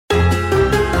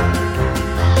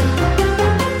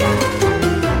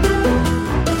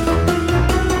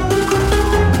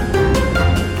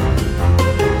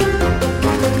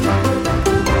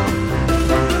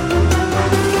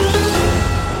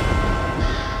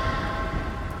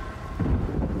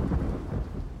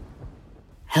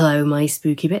Hello, my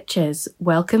spooky bitches.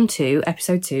 Welcome to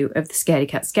episode 2 of the Scaredy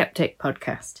Cat Skeptic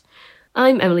podcast.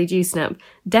 I'm Emily Dewsnap,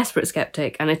 desperate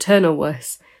skeptic and eternal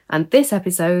wuss, and this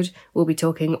episode we'll be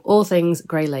talking all things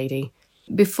Grey Lady.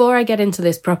 Before I get into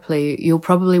this properly, you're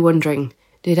probably wondering,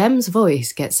 did Em's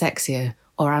voice get sexier,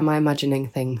 or am I imagining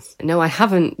things? No, I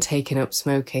haven't taken up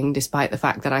smoking, despite the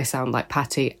fact that I sound like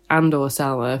Patty and or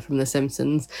Selma from The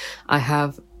Simpsons. I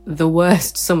have the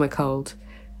worst summer cold.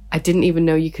 I didn't even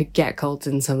know you could get colds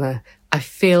in summer. I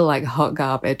feel like hot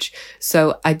garbage.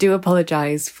 So I do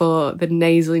apologise for the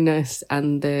nasaliness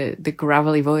and the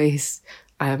gravelly voice.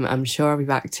 I'm sure I'll be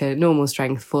back to normal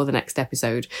strength for the next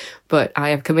episode. But I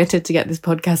have committed to get this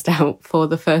podcast out for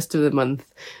the first of the month.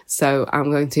 So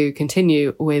I'm going to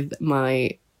continue with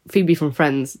my Phoebe from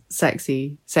Friends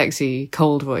sexy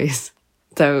cold voice.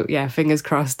 So yeah, fingers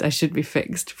crossed I should be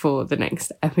fixed for the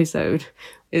next episode.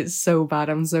 It's so bad.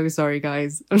 I'm so sorry,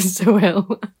 guys. I'm so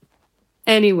ill.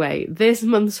 Anyway, this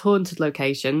month's haunted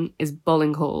location is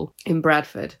Bolling Hall in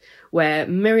Bradford, where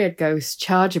myriad ghosts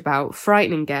charge about,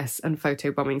 frightening guests and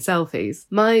photobombing selfies.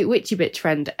 My witchy bitch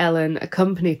friend Ellen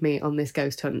accompanied me on this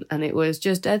ghost hunt, and it was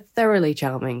just a thoroughly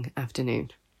charming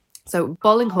afternoon. So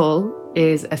Bolling Hall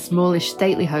is a smallish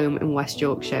stately home in West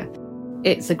Yorkshire.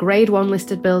 It's a Grade 1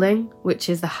 listed building, which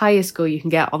is the highest score you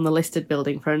can get on the listed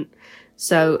building front.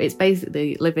 So it's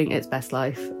basically living its best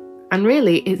life. And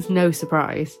really, it's no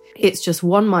surprise. It's just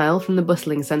 1 mile from the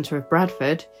bustling centre of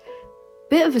Bradford.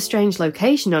 Bit of a strange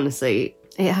location, honestly.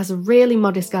 It has a really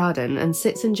modest garden and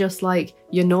sits in just like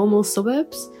your normal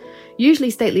suburbs. Usually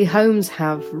stately homes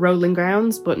have rolling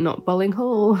grounds, but not Bolling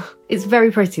Hall. It's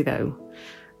very pretty though.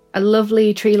 A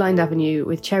lovely tree-lined avenue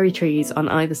with cherry trees on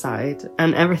either side,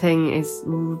 and everything is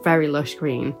very lush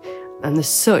green. And there's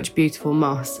such beautiful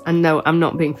moss. And no, I'm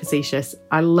not being facetious.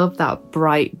 I love that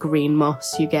bright green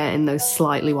moss you get in those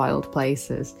slightly wild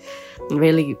places.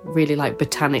 Really, really like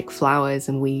botanic flowers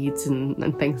and weeds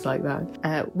and things like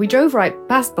that. We drove right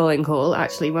past Bolling Hall,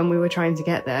 actually, when we were trying to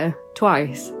get there,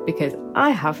 twice, because I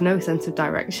have no sense of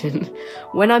direction.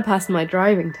 When I passed my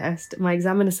driving test, my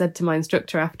examiner said to my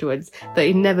instructor afterwards that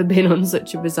he'd never been on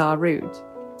such a bizarre route.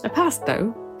 I passed,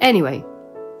 though. Anyway,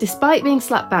 despite being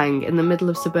slap bang in the middle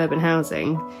of suburban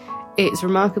housing, it's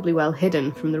remarkably well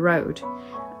hidden from the road.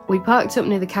 We parked up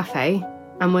near the cafe,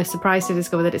 and we're surprised to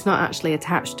discover that it's not actually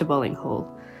attached to Bolling Hall.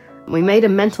 We made a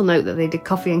mental note that they did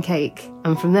coffee and cake,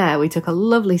 and from there we took a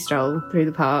lovely stroll through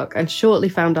the park and shortly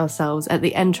found ourselves at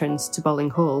the entrance to Bolling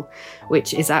Hall,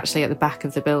 which is actually at the back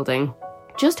of the building.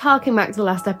 Just harking back to the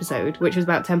last episode, which was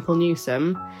about Temple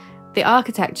Newsome, the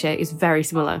architecture is very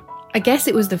similar. I guess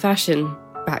it was the fashion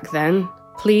back then.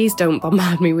 Please don't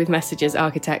bombard me with messages,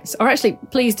 architects. Or actually,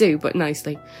 please do, but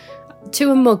nicely.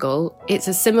 To a muggle, it's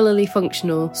a similarly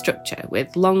functional structure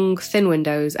with long, thin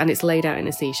windows, and it's laid out in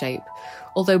a C shape,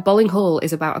 although Bolling Hall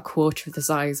is about a quarter of the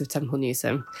size of Temple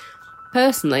Newsome.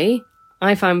 Personally,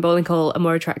 I find Bolling Hall a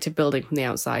more attractive building from the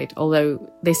outside,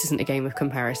 although this isn't a game of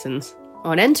comparisons.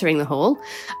 On entering the hall,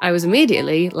 I was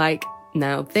immediately like,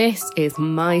 now this is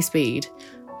my speed.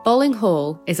 Bolling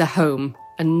Hall is a home,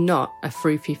 and not a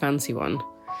froofy fancy one.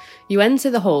 You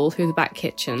enter the hall through the back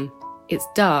kitchen. It's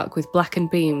dark with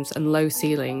blackened beams and low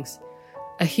ceilings.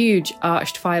 A huge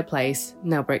arched fireplace,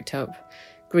 now bricked up,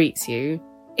 greets you.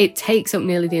 It takes up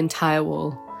nearly the entire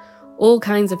wall. All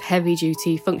kinds of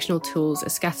heavy-duty functional tools are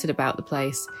scattered about the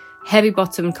place.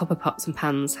 Heavy-bottomed copper pots and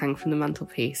pans hang from the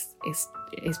mantelpiece.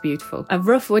 It's beautiful. A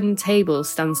rough wooden table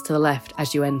stands to the left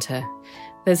as you enter.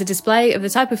 There's a display of the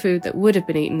type of food that would have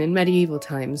been eaten in medieval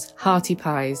times. Hearty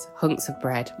pies, hunks of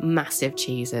bread, massive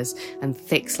cheeses, and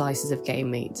thick slices of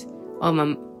game meat. Oh,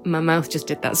 my mouth just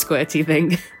did that squirty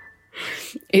thing.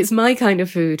 It's my kind of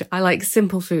food. I like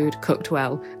simple food cooked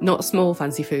well, not small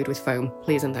fancy food with foam.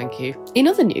 Please and thank you. In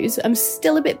other news, I'm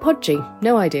still a bit podgy.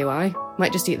 No idea why.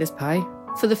 Might just eat this pie.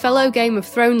 For the fellow Game of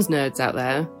Thrones nerds out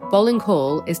there, Bolling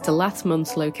Hall is to last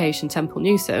month's location Temple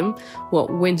Newsome what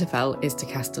Winterfell is to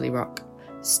Casterly Rock.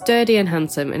 Sturdy and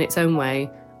handsome in its own way,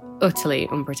 utterly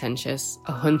unpretentious,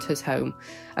 a hunter's home,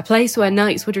 a place where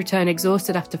knights would return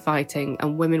exhausted after fighting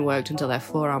and women worked until their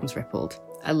forearms rippled.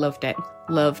 I loved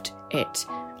it.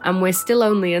 And we're still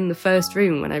only in the first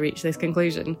room when I reach this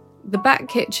conclusion. The back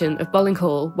kitchen of Bolling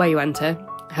Hall, where you enter,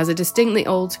 has a distinctly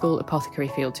old-school apothecary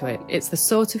feel to it. It's the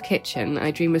sort of kitchen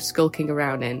I dream of skulking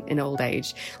around in old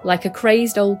age, like a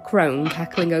crazed old crone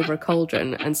cackling over a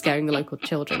cauldron and scaring the local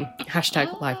children.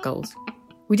 #life goals.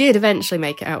 We did eventually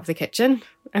make it out of the kitchen,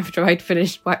 after I'd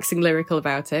finished waxing lyrical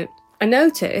about it. I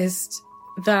noticed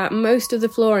that most of the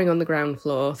flooring on the ground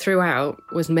floor throughout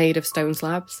was made of stone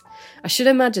slabs. I should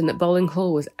imagine that Bolling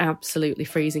Hall was absolutely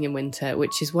freezing in winter,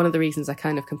 which is one of the reasons I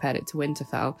kind of compared it to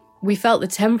Winterfell. We felt the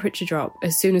temperature drop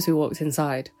as soon as we walked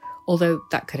inside, although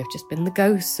that could have just been the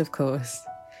ghosts, of course.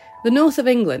 The north of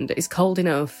England is cold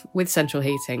enough with central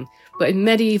heating, but in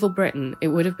medieval Britain it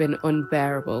would have been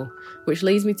unbearable, which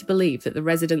leads me to believe that the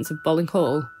residents of Bolling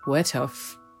Hall were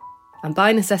tough. And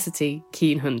by necessity,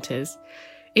 keen hunters.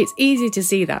 It's easy to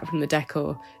see that from the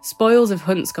decor. Spoils of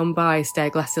hunts gone by stare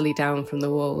glassily down from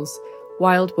the walls.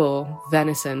 Wild boar,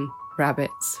 venison,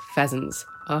 rabbits, pheasants.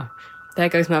 Oh, there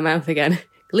goes my mouth again.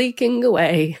 Leaking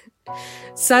away.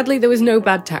 Sadly, there was no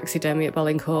bad taxidermy at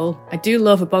Bolling Hall. I do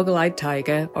love a boggle-eyed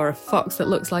tiger or a fox that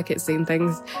looks like it's seen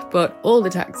things, but all the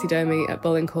taxidermy at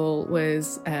Bolling Hall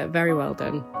was very well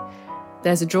done.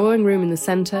 There's a drawing room in the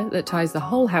centre that ties the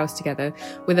whole house together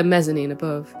with a mezzanine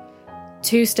above.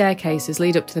 2 staircases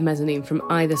lead up to the mezzanine from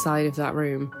either side of that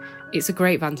room. It's a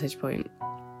great vantage point.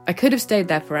 I could have stayed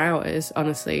there for hours,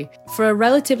 honestly. For a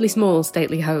relatively small,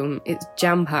 stately home, it's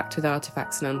jam-packed with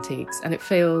artefacts and antiques, and it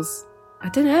feels, I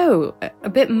don't know, a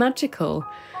bit magical.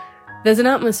 There's an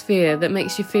atmosphere that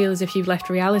makes you feel as if you've left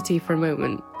reality for a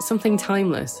moment, something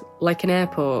timeless, like an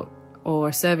airport or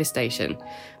a service station,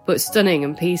 but stunning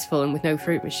and peaceful and with no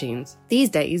fruit machines. These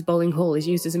days, Bolling Hall is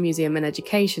used as a museum and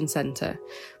education centre,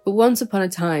 but once upon a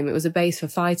time it was a base for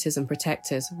fighters and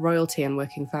protectors, royalty and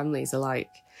working families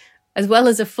alike, as well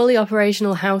as a fully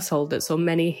operational household that saw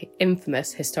many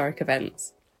infamous historic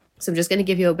events. So I'm just going to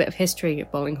give you a bit of history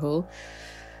at Bolling Hall.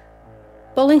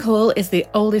 Bolling Hall is the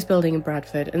oldest building in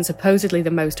Bradford and supposedly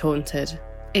the most haunted.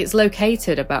 It's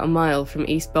located about a mile from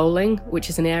East Bolling,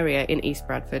 which is an area in East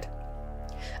Bradford.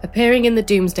 Appearing in the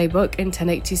Domesday Book in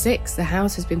 1086, the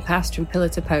house has been passed from pillar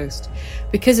to post.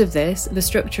 Because of this, the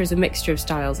structure is a mixture of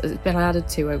styles as it's been added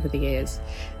to over the years.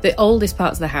 The oldest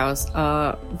parts of the house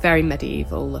are very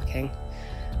medieval looking.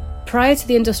 Prior to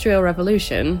the Industrial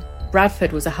Revolution,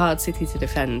 Bradford was a hard city to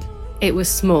defend. It was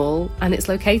small, and it's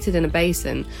located in a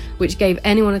basin, which gave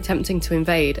anyone attempting to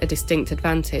invade a distinct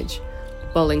advantage.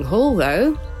 Bolling Hall,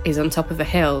 though, is on top of a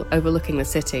hill overlooking the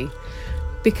city.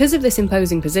 Because of this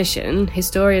imposing position,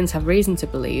 historians have reason to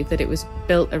believe that it was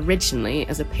built originally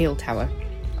as a peel tower.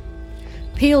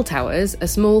 Peel towers are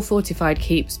small fortified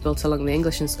keeps built along the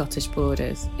English and Scottish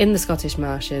borders, in the Scottish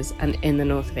marshes and in the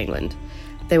north of England.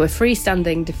 They were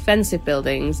freestanding defensive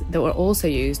buildings that were also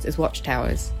used as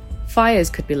watchtowers. Fires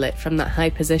could be lit from that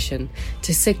high position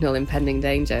to signal impending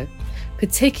danger,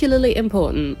 particularly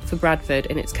important for Bradford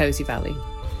in its cosy valley.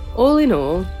 All in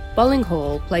all, Bolling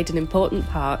Hall played an important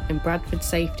part in Bradford's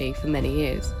safety for many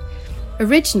years.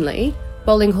 Originally,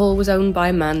 Bolling Hall was owned by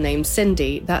a man named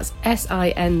Sindi, that's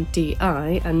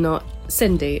S-I-N-D-I, and not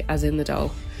Cindy as in the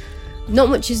doll. Not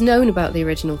much is known about the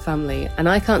original family, and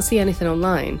I can't see anything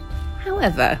online.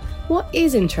 However, what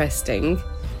is interesting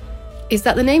is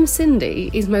that the name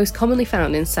Sindi is most commonly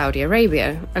found in Saudi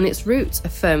Arabia, and its roots are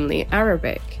firmly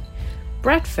Arabic.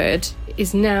 Bradford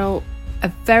is now a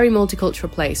very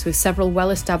multicultural place with several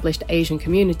well-established Asian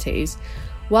communities.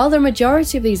 While the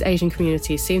majority of these Asian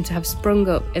communities seem to have sprung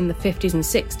up in the 50s and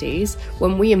 60s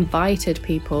when we invited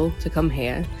people to come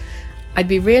here, I'd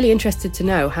be really interested to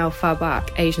know how far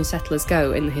back Asian settlers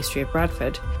go in the history of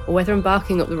Bradford, or whether I'm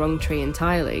barking up the wrong tree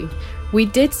entirely. We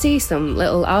did see some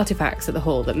little artefacts at the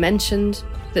hall that mentioned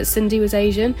that Cindy was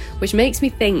Asian, which makes me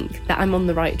think that I'm on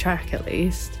the right track at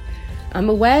least. I'm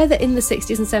aware that in the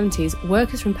 60s and 70s,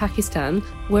 workers from Pakistan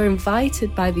were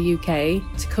invited by the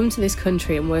UK to come to this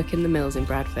country and work in the mills in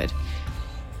Bradford.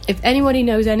 If anybody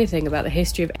knows anything about the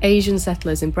history of Asian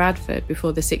settlers in Bradford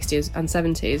before the 60s and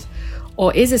 70s,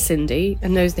 or is a Cindy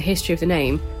and knows the history of the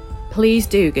name, please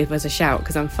do give us a shout,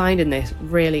 because I'm finding this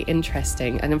really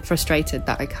interesting and I'm frustrated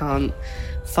that I can't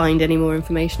find any more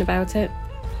information about it.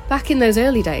 Back in those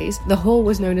early days, the hall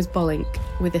was known as Bolling,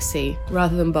 with a C,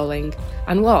 rather than Bolling,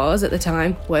 and was, at the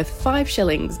time, worth 5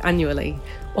 shillings annually,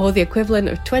 or the equivalent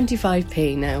of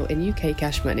 25p now in UK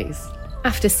cash monies.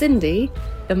 After Cindy,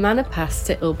 the manor passed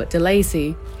to Ilbert de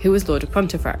Lacy, who was Lord of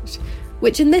Pontefract,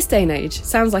 which in this day and age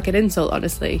sounds like an insult,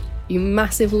 honestly. You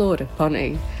massive Lord of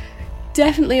Ponty.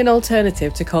 Definitely an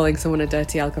alternative to calling someone a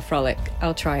dirty alcoholic.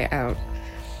 I'll try it out.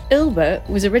 Ilbert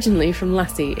was originally from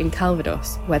Lassie in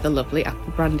Calvados, where the lovely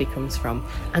apple brandy comes from,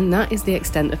 and that is the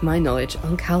extent of my knowledge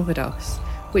on Calvados,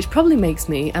 which probably makes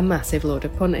me a massive Lord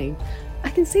of Punty. I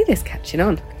can see this catching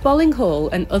on. Bolling Hall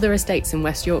and other estates in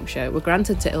West Yorkshire were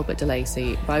granted to Ilbert de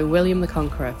Lacy by William the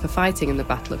Conqueror for fighting in the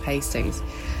Battle of Hastings.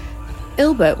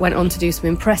 Ilbert went on to do some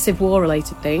impressive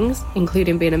war-related things,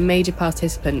 including being a major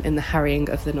participant in the harrying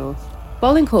of the North.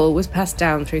 Bolling Hall was passed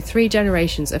down through 3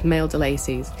 generations of male de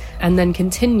Lacys, and then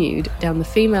continued down the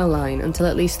female line until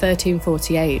at least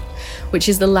 1348, which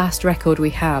is the last record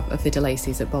we have of the de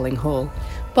Lacys at Bolling Hall.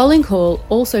 Bolling Hall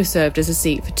also served as a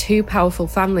seat for 2 powerful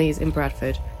families in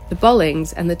Bradford, the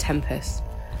Bollings and the Tempests,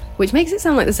 which makes it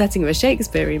sound like the setting of a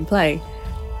Shakespearean play.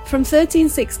 From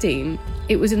 1316,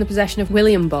 it was in the possession of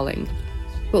William Bolling,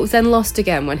 but was then lost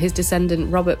again when his descendant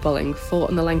Robert Bolling fought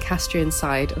on the Lancastrian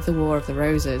side of the War of the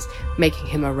Roses, making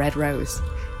him a Red Rose.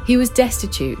 He was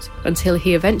destitute until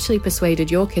he eventually persuaded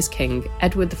Yorkist King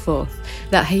Edward IV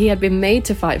that he had been made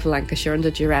to fight for Lancashire under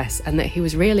duress and that he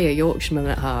was really a Yorkshireman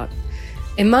at heart.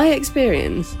 In my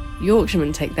experience,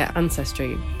 Yorkshiremen take their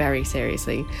ancestry very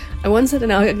seriously. I once had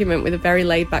an argument with a very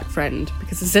laid-back friend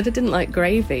because I said I didn't like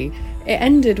gravy. It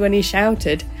ended when he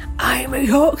shouted, "I'm a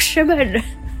Yorkshireman!"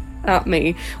 at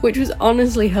me, which was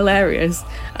honestly hilarious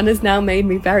and has now made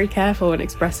me very careful when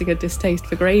expressing a distaste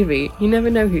for gravy. You never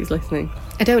know who's listening.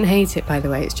 I don't hate it, by the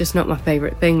way, it's just not my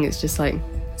favourite thing. It's just like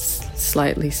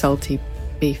slightly salty,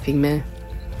 beefy meh.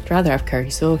 I'd rather have curry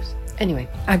sauce. Anyway,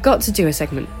 I've got to do a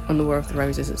segment on the War of the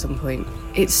Roses at some point.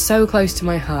 It's so close to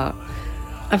my heart.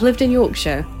 I've lived in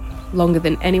Yorkshire longer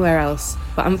than anywhere else,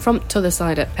 but I'm from t'other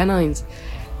side at Pennines.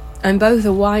 I'm both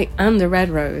a white and a red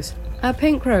rose. A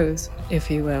pink rose, if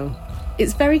you will.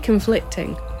 It's very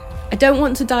conflicting. I don't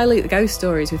want to dilute the ghost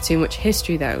stories with too much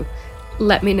history though.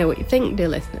 Let me know what you think, dear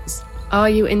listeners. Are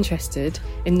you interested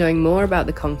in knowing more about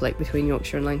the conflict between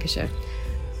Yorkshire and Lancashire?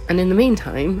 And in the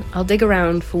meantime, I'll dig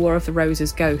around for War of the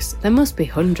Roses ghosts. There must be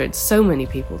hundreds, so many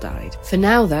people died. For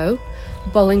now though,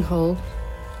 Bolling Hall.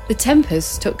 The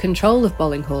Tempests took control of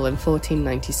Bolling Hall in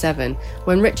 1497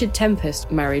 when Richard Tempest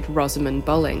married Rosamond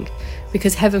Bolling,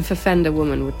 because heaven forfend a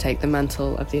woman would take the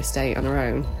mantle of the estate on her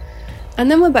own. And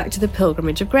then we're back to the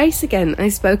Pilgrimage of Grace again. I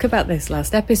spoke about this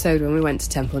last episode when we went to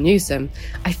Temple Newsome.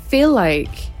 I feel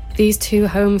like these 2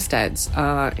 homesteads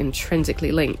are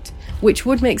intrinsically linked, which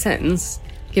would make sense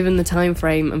given the time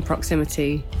frame and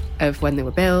proximity of when they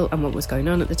were built and what was going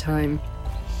on at the time.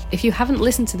 If you haven't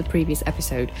listened to the previous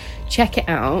episode, check it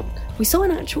out. We saw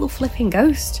an actual flipping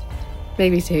ghost,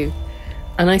 maybe 2.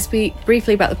 And I speak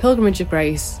briefly about the Pilgrimage of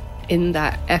Grace in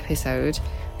that episode.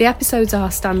 The episodes are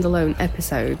standalone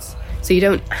episodes, so you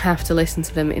don't have to listen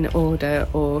to them in order,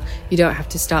 or you don't have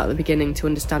to start at the beginning to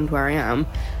understand where I am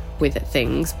with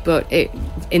things, but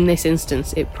in this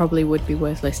instance, it probably would be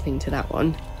worth listening to that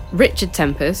one. Richard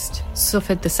Tempest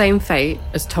suffered the same fate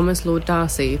as Thomas Lord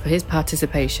Darcy for his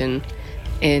participation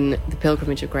in the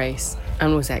Pilgrimage of Grace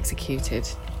and was executed.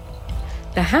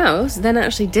 The house then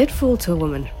actually did fall to a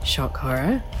woman, shock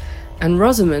horror, and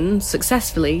Rosamond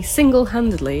successfully,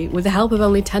 single-handedly, with the help of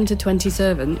only 10 to 20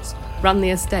 servants, ran the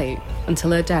estate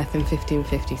until her death in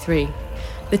 1553.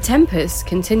 The Tempests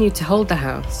continued to hold the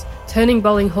house, turning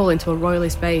Bolling Hall into a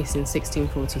royalist base in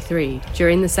 1643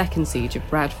 during the Second Siege of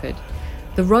Bradford.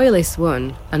 The Royalists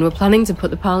won and were planning to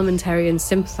put the parliamentarian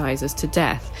sympathisers to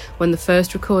death when the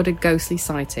first recorded ghostly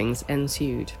sightings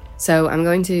ensued. So I'm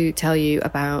going to tell you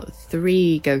about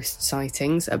 3 ghost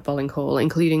sightings at Bolling Hall,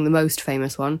 including the most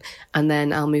famous one, and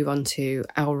then I'll move on to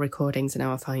our recordings and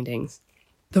our findings.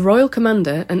 The Royal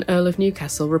Commander and Earl of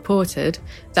Newcastle reported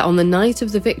that on the night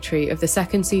of the victory of the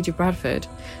Second Siege of Bradford,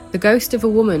 the ghost of a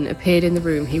woman appeared in the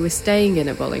room he was staying in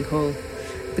at Bolling Hall.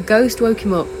 The ghost woke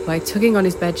him up by tugging on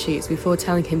his bedsheets before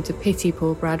telling him to pity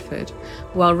poor Bradford,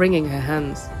 while wringing her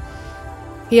hands.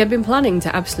 He had been planning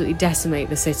to absolutely decimate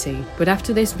the city, but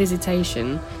after this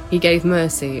visitation, he gave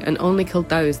mercy and only killed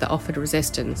those that offered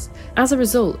resistance. As a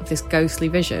result of this ghostly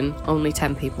vision, only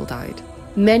 10 people died.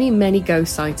 Many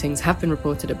ghost sightings have been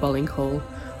reported at Bolling Hall.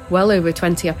 Well over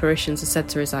 20 apparitions are said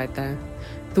to reside there.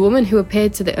 The woman who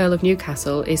appeared to the Earl of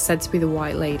Newcastle is said to be the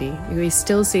White Lady, who is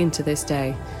still seen to this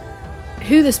day.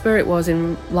 Who the spirit was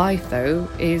in life, though,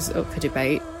 is up for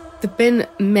debate. There have been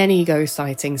many ghost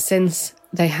sightings since.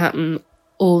 They happen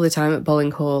all the time at Bolling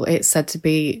Hall. It's said to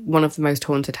be one of the most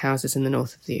haunted houses in the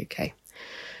north of the UK.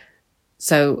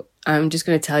 So I'm just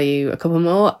going to tell you a couple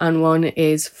more, and one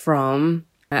is from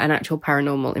an actual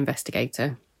paranormal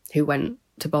investigator who went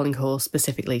to Bolling Hall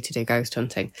specifically to do ghost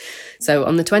hunting. So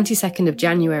on the 22nd of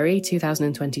January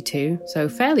 2022, so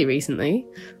fairly recently,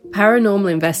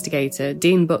 paranormal investigator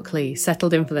Dean Buckley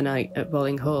settled in for the night at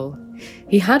Bolling Hall.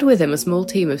 He had with him a small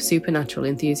team of supernatural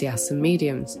enthusiasts and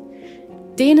mediums.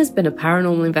 Dean has been a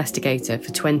paranormal investigator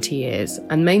for 20 years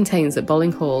and maintains that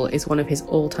Bolling Hall is one of his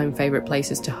all-time favourite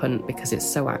places to hunt because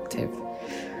it's so active.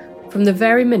 From the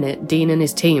very minute Dean and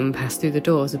his team passed through the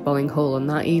doors of Bolling Hall on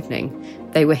that evening,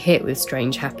 they were hit with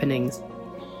strange happenings.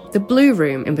 The Blue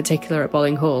Room in particular at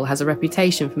Bolling Hall has a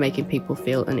reputation for making people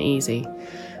feel uneasy.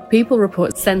 People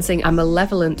report sensing a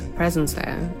malevolent presence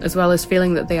there, as well as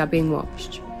feeling that they are being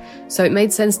watched. So it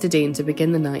made sense to Dean to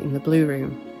begin the night in the Blue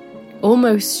Room.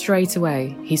 Almost straight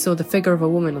away, he saw the figure of a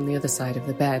woman on the other side of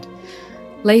the bed.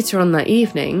 Later on that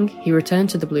evening, he returned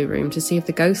to the Blue Room to see if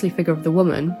the ghostly figure of the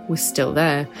woman was still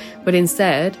there, but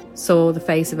instead saw the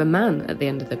face of a man at the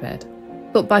end of the bed.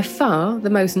 But by far, the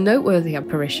most noteworthy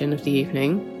apparition of the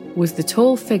evening was the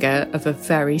tall figure of a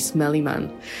very smelly man,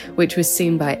 which was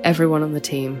seen by everyone on the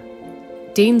team.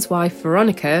 Dean's wife,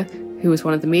 Veronica, who was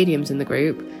one of the mediums in the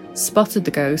group, spotted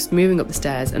the ghost moving up the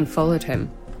stairs and followed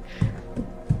him.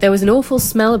 "There was an awful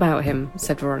smell about him,"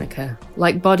 said Veronica,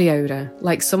 "like body odour,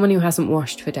 like someone who hasn't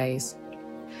washed for days."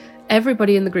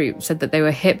 Everybody in the group said that they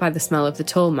were hit by the smell of the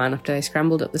tall man after they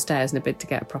scrambled up the stairs in a bid to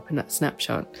get a proper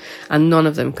snapshot, and none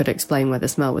of them could explain where the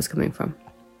smell was coming from.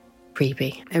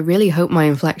 Creepy. I really hope my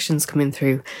inflection's coming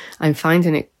through. I'm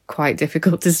finding it quite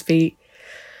difficult to speak.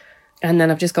 And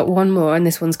then I've just got one more, and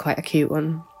this one's quite a cute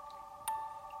one.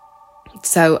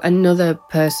 So another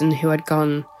person who had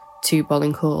gone to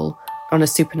Bolling Hall on a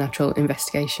supernatural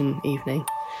investigation evening.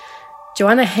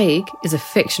 Joanna Haigh is a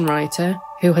fiction writer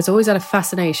who has always had a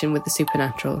fascination with the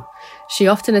supernatural. She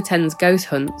often attends ghost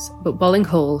hunts, but Bolling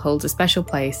Hall holds a special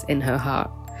place in her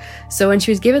heart. So when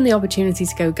she was given the opportunity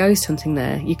to go ghost hunting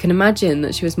there, you can imagine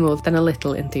that she was more than a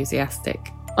little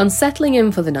enthusiastic. On settling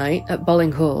in for the night at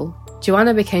Bolling Hall,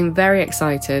 Joanna became very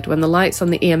excited when the lights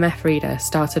on the EMF reader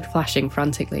started flashing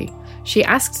frantically. She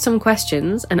asked some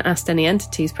questions and asked any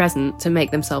entities present to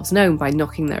make themselves known by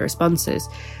knocking their responses.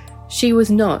 She was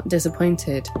not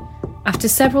disappointed. After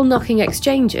several knocking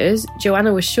exchanges,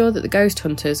 Joanna was sure that the ghost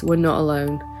hunters were not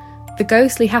alone. The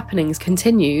ghostly happenings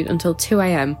continued until 2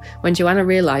 a.m, when Joanna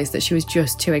realised that she was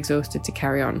just too exhausted to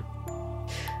carry on.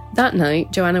 That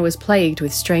night, Joanna was plagued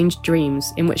with strange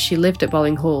dreams in which she lived at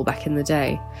Bolling Hall back in the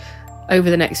day. Over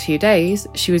the next few days,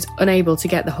 she was unable to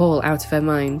get the hall out of her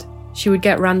mind. She would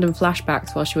get random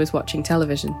flashbacks while she was watching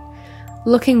television.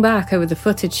 Looking back over the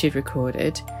footage she'd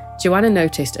recorded, Joanna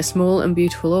noticed a small and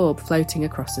beautiful orb floating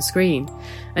across the screen,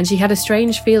 and she had a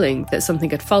strange feeling that something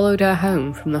had followed her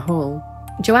home from the hall.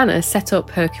 Joanna set up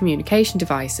her communication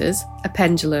devices, a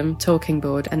pendulum, talking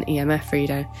board and EMF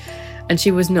reader, and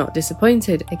she was not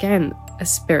disappointed. Again, a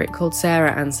spirit called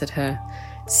Sarah answered her.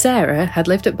 Sarah had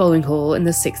lived at Bolling Hall in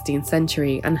the 16th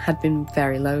century and had been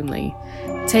very lonely.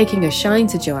 Taking a shine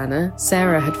to Joanna,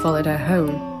 Sarah had followed her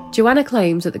home. Joanna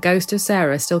claims that the ghost of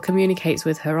Sarah still communicates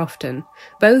with her often.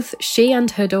 Both she and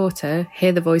her daughter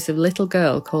hear the voice of a little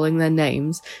girl calling their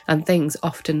names, and things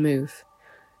often move.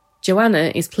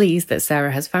 Joanna is pleased that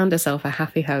Sarah has found herself a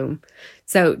happy home.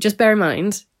 So just bear in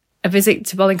mind, a visit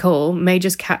to Bolling Hall may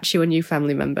just catch you a new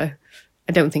family member.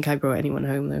 I don't think I brought anyone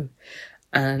home though.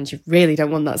 And you really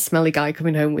don't want that smelly guy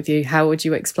coming home with you. How would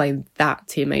you explain that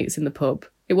to your mates in the pub?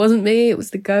 It wasn't me, it was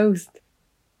the ghost.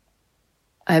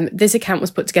 This account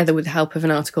was put together with the help of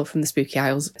an article from the Spooky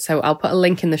Isles, so I'll put a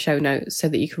link in the show notes so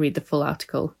that you can read the full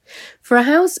article. For a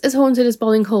house as haunted as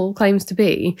Bolling Hall claims to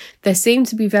be, there seem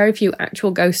to be very few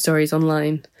actual ghost stories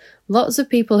online. Lots of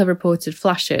people have reported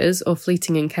flashes or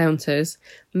fleeting encounters.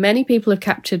 Many people have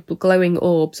captured glowing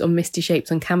orbs or misty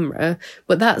shapes on camera,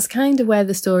 but that's kind of where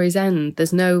the stories end.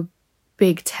 There's no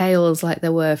big tales like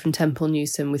there were from Temple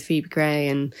Newsome with Phoebe Gray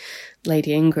and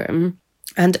Lady Ingram.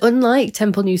 And unlike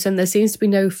Temple Newsome, there seems to be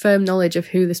no firm knowledge of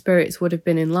who the spirits would have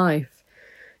been in life.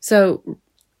 So,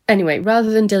 anyway,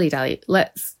 rather than dilly-dally,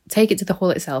 let's take it to the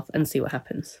hall itself and see what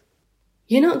happens.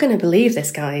 You're not going to believe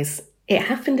this, guys. It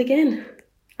happened again.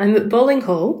 I'm at Bolling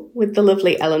Hall with the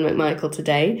lovely Ellen McMichael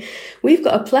today. We've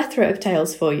got a plethora of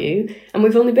tales for you, and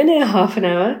we've only been here half an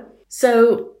hour.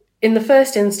 So, in the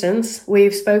first instance,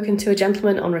 we've spoken to a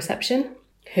gentleman on reception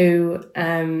who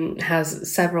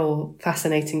has several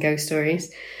fascinating ghost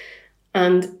stories.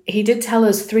 And he did tell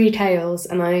us 3 tales,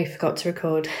 and I forgot to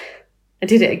record. I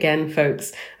did it again,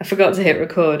 folks. I forgot to hit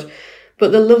record.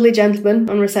 But the lovely gentleman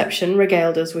on reception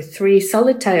regaled us with 3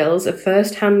 solid tales of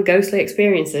first-hand ghostly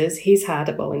experiences he's had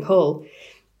at Bolling Hall.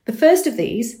 The first of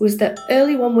these was that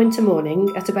early one winter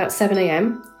morning at about 7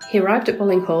 a.m, he arrived at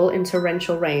Bolling Hall in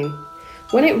torrential rain.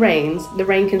 When it rains, the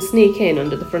rain can sneak in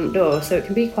under the front door, so it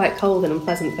can be quite cold and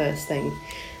unpleasant first thing.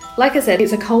 Like I said,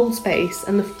 it's a cold space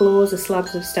and the floors are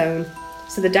slabs of stone,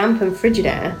 so the damp and frigid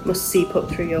air must seep up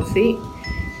through your feet.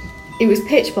 It was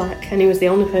pitch black and he was the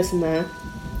only person there.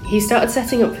 He started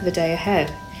setting up for the day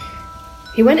ahead.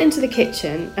 He went into the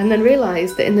kitchen and then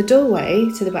realised that in the doorway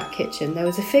to the back kitchen there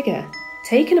was a figure.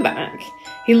 Taken aback,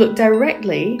 he looked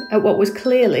directly at what was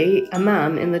clearly a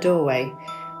man in the doorway.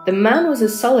 The man was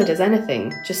as solid as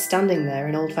anything, just standing there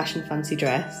in old-fashioned fancy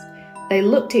dress. They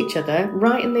looked each other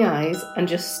right in the eyes and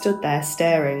just stood there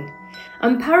staring.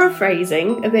 I'm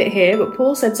paraphrasing a bit here, but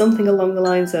Paul said something along the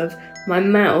lines of, my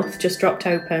mouth just dropped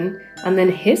open, and then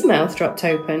his mouth dropped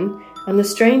open, and the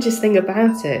strangest thing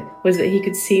about it was that he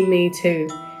could see me too.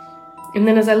 And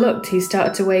then as I looked, he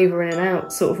started to waver in and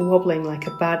out, sort of wobbling like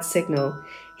a bad signal.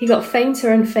 He got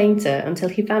fainter and fainter until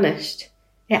he vanished.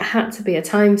 It had to be a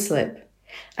time slip.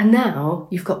 And now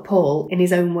you've got Paul in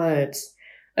his own words.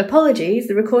 Apologies,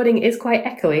 the recording is quite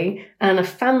echoey, and a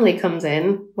family comes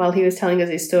in while he was telling us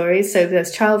his stories, so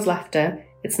there's child's laughter.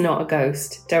 It's not a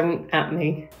ghost. Don't at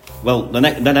me. Well, the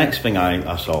next thing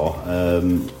I saw,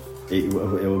 it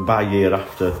was about a year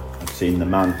after I'd seen the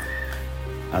man,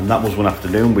 and that was one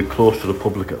afternoon. We closed to the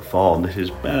public at 4, and this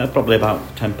is probably about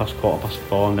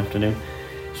 4:10 in the afternoon.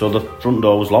 So the front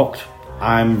door was locked.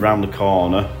 I'm round the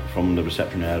corner from the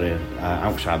reception area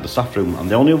outside the staff room, and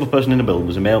the only other person in the building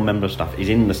was a male member of staff. He's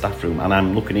in the staff room, and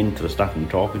I'm looking into the staff and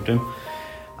talking to him,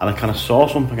 and I kind of saw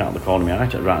something out of the corner of my eye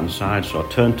to the right hand side, so I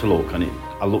turned to look, and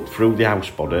I looked through the house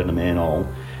body, the main hall,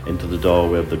 into the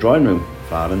doorway of the drawing room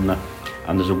far in there,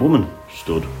 and there's a woman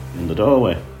stood in the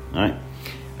doorway, right,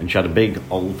 and she had a big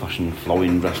old-fashioned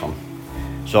flowing dress on.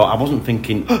 So I wasn't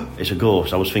thinking, it's a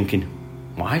ghost. I was thinking,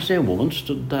 why is there a woman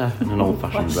stood there in an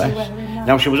old-fashioned dress?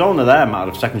 Now, she was only there a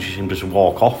matter of seconds. She seemed to just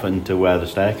walk off into where the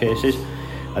staircase is.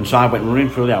 And so I went running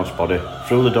through the house body,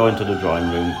 through the door into the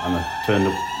drawing room, and I turned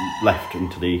left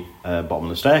into the bottom of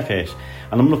the staircase.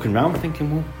 And I'm looking around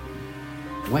thinking, well,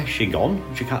 where's she gone?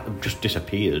 She can't have just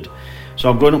disappeared. So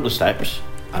I'm going up the steps,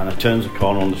 and I turn the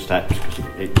corner on the steps because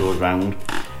it goes round.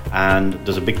 And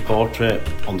there's a big portrait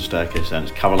on the staircase, and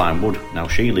it's Caroline Wood. Now,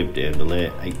 she lived here in the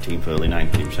late 18th, early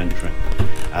 19th century.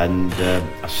 And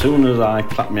as soon as I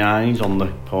clapped my eyes on the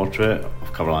portrait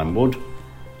of Caroline Wood,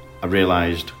 I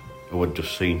realised who I'd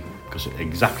just seen, because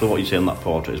exactly what you see on that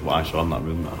portrait is what I saw in that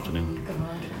room that afternoon.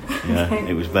 Yeah,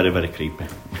 it was very, very creepy.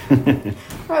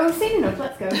 Right, we've seen enough,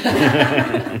 let's go.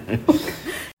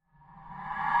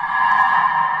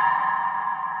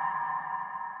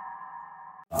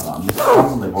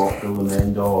 They walked through the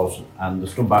main doors, and they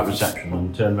stood by reception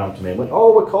and turned around to me and went,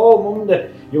 "Oh, we're closed Monday.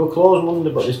 You were closed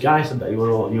Monday, but this guy said that you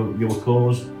were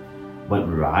closed." I went,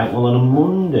 right, well, on a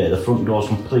Monday the front door's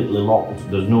completely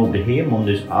locked. There's nobody here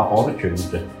Mondays or a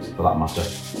Tuesday, for that matter.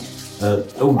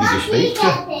 Who did you speak to?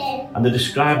 And they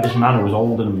described this man who was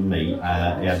older than me.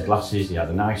 He had glasses, he had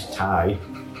a nice tie,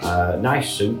 nice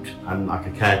suit, and like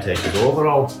a caretaker's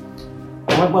overall.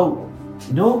 I went, well,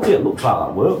 nobody that looks like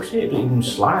that works here, but even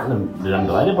slightly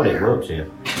resemble anybody that works here.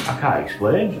 I can't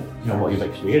explain, what you've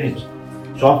experienced.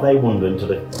 So off they wander into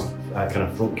the kind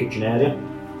of front kitchen area,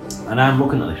 and I'm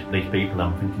looking at these people and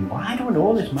I'm thinking, why do I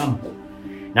know this man?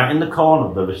 Now, in the corner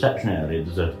of the reception area,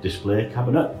 there's a display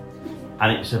cabinet,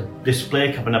 and it's a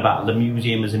display cabinet about the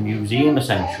museum as a museum,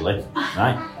 essentially,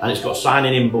 right? And it's got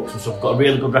signing in books and stuff. Got a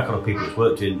really good record of people that's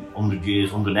worked in 100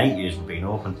 years, 108 years we've been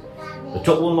open. They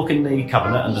took one look in the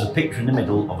cabinet, and there's a picture in the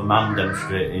middle of a man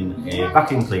demonstrating a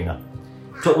vacuum cleaner.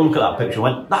 Took a look at that picture and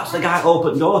went, that's the guy that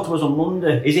opened the door to us on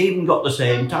Monday. He's even got the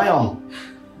same tie on.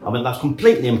 I mean, that's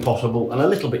completely impossible and a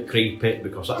little bit creepy,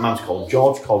 because that man's called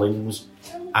George Collins,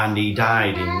 and he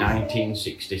died in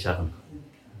 1967.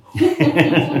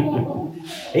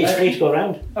 It's free to go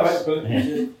around. All right, good.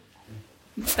 Yeah.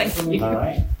 Thank you. All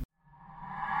right.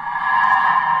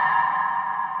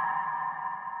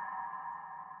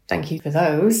 Thank you for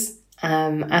those.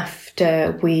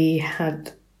 After we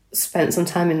had spent some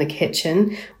time in the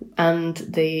kitchen and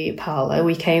the parlour,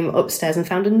 we came upstairs and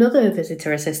found another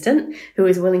visitor assistant who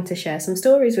was willing to share some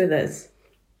stories with us.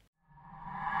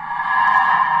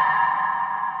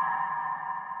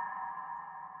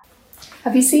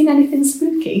 Have you seen anything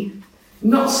spooky?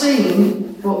 Not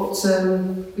seen, but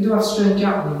we do have strange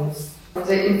happenings.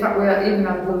 In fact, we even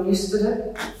had one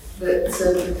yesterday. That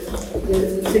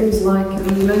the things like,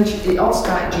 you mentioned, it all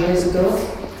started years ago,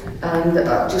 and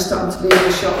I just happened to be in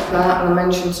the shop part, and I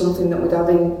mentioned something that we'd had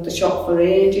in the shop for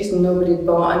ages and nobody had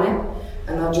bought any,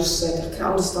 and I just said, I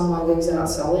can't understand why these aren't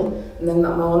selling. And then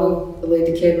that morning the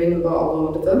lady came in and bought a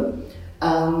load of them,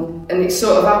 and it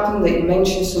sort of happened that you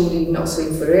mentioned somebody you'd not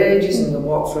seen for ages, and they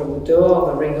walk through the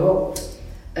door, they ring up,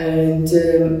 and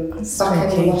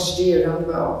back in last year, around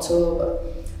about October,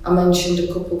 I mentioned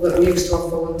a couple that we used to have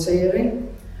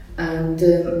volunteering, and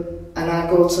I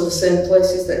go to the same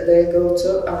places that they go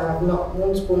to, and I've not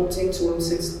once bumped into them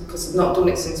since, because I've not done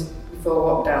it since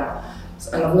before lockdown,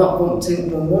 and I've not bumped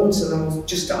into them once, and I was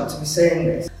just starting to be saying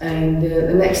this. And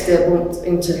the next day I bumped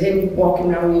into him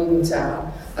walking around Union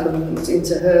Town, and I bumped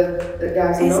into her, the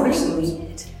guys in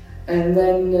Morrison's. And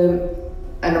then,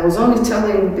 and I was only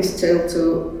telling this tale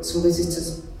to some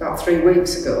visitors about 3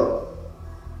 weeks ago.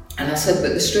 And I said,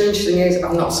 but the strange thing is,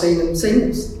 I've not seen them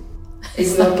since.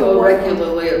 Even though I go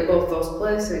regularly at both those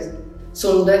places.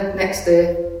 Sunday, next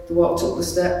day, they walked up the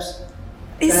steps.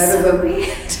 It's so weird.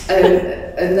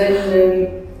 And then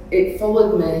it even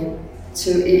followed me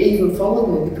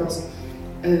because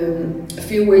a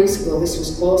few weeks ago this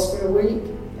was closed for a week,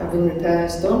 having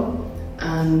repairs done,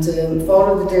 and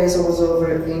 4 of the days I was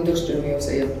over at the Industrial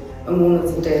Museum and 1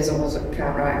 of the days I was at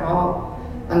Cartwright Hall.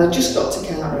 And I just got to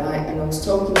Cartwright and I was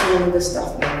talking to one of the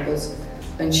staff members,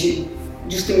 and she,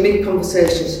 just in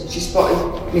mid-conversation, she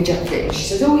spotted my jacket and she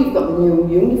said, "Oh, you've got the new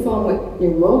uniform with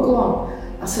your logo on."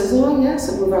 I says, "Oh yeah," I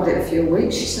said, "We've had it a few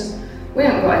weeks." She says, "We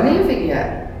haven't got any of it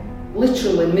yet."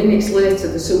 Literally minutes later,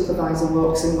 the supervisor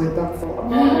walks in with that thought.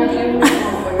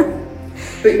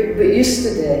 But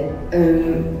yesterday,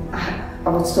 I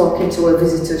was talking to a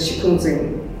visitor. She comes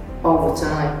in all the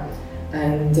time,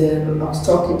 and I was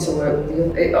talking to her.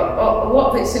 A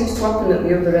lot of it seems to happen at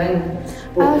the other end,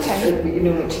 but,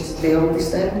 which is the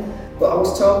oldest end. But I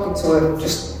was talking to her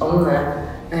just on there,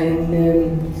 and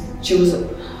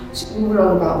we were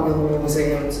on about the other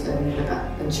museums,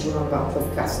 and she was on about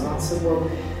Cliff Castle. And I said, "Well,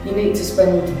 you need to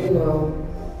spend,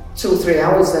 2 or 3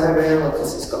 hours there really,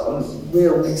 because it's got a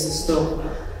real mix of stuff."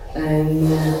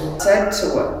 And I said to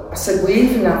her, I said, "We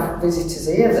even have visitors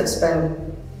here that spend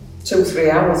 2 or 3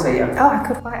 hours here." Oh, I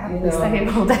could quite happily stay in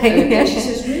all day. And she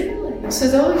says, "Really?" I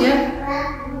said, "Oh yeah."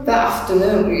 That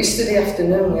afternoon, yesterday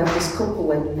afternoon, we had this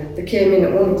couple in. They came in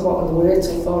at 1 o'clock and they were here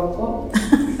till 4 o'clock.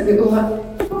 And they were like,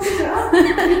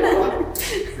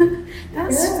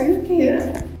 That's spooky.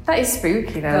 Yeah. That is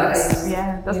spooky though.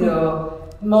 That's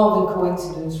more than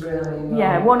coincidence really.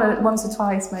 Yeah, once or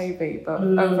twice maybe, but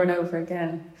over and over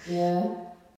again. Yeah.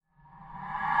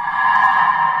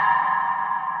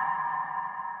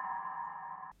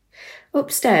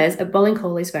 Upstairs at Bolling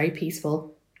Hall is very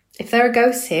peaceful. If there are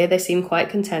ghosts here, they seem quite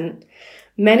content.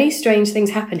 Many strange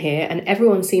things happen here and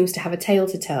everyone seems to have a tale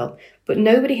to tell, but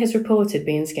nobody has reported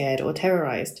being scared or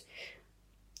terrorised.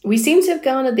 We seem to have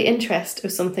garnered the interest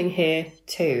of something here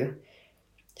too.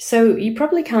 So you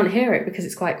probably can't hear it because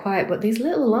it's quite quiet, but these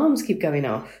little alarms keep going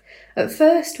off. At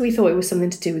first we thought it was something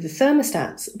to do with the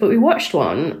thermostats, but we watched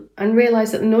one and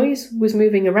realised that the noise was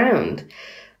moving around.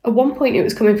 At one point it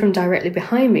was coming from directly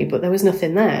behind me, but there was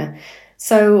nothing there.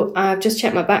 So I've just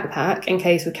checked my backpack in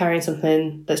case we're carrying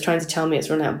something that's trying to tell me it's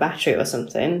run out of battery or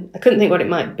something. I couldn't think what it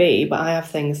might be, but I have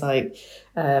things like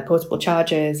portable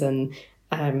chargers and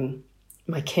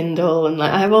my Kindle, and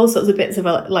I have all sorts of bits of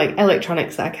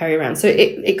electronics that I carry around. So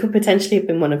it could potentially have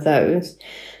been one of those.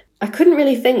 I couldn't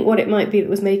really think what it might be that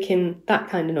was making that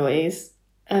kind of noise.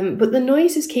 But the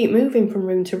noises keep moving from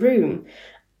room to room.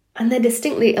 And they're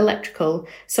distinctly electrical,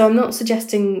 so I'm not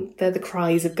suggesting they're the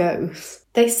cries of ghosts.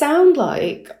 They sound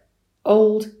like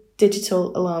old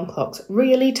digital alarm clocks,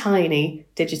 really tiny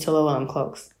digital alarm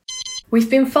clocks. We've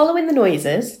been following the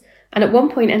noises, and at one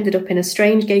point ended up in a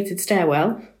strange gated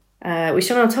stairwell. We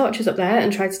shone our torches up there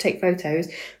and tried to take photos,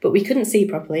 but we couldn't see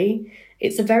properly.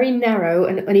 It's a very narrow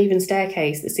and uneven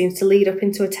staircase that seems to lead up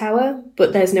into a tower,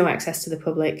 but there's no access to the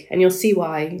public, and you'll see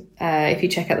why if you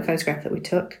check out the photograph that we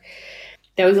took.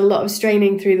 There was a lot of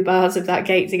straining through the bars of that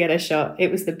gate to get a shot.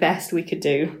 It was the best we could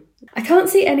do. I can't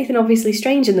see anything obviously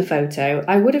strange in the photo.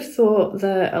 I would have thought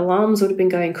the alarms would have been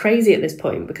going crazy at this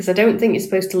point because I don't think you're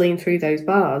supposed to lean through those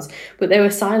bars, but they were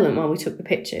silent while we took the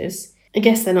pictures. I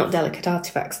guess they're not delicate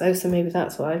artefacts though, so maybe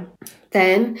that's why.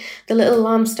 Then the little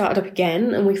alarms started up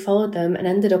again and we followed them and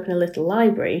ended up in a little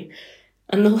library.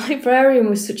 And the librarian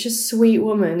was such a sweet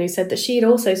woman who said that she had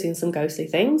also seen some ghostly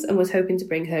things and was hoping to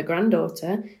bring her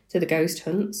granddaughter to the ghost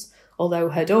hunts, although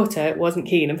her daughter wasn't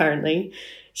keen apparently.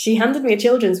 She handed me a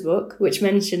children's book which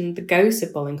mentioned the ghosts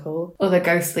of Bolling Hall, other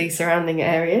ghostly surrounding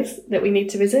areas that we need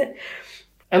to visit.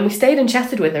 And we stayed and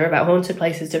chatted with her about haunted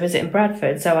places to visit in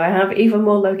Bradford, so I have even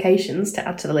more locations to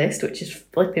add to the list, which is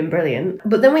flipping brilliant.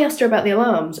 But then we asked her about the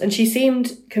alarms and she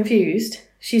seemed confused.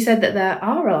 She said that there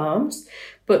are alarms,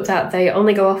 but that they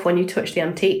only go off when you touch the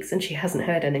antiques, and she hasn't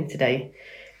heard anything today.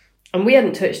 And we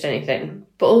hadn't touched anything,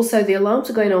 but also the alarms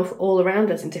are going off all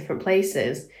around us in different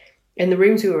places, in the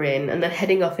rooms we were in, and then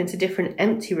heading off into different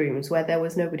empty rooms where there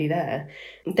was nobody there.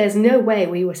 There's no way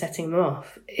we were setting them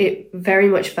off. It very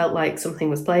much felt like something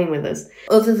was playing with us.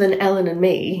 Other than Ellen and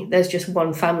me, there's just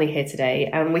one family here today,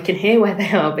 and we can hear where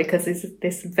they are because there's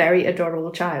this very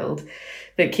adorable child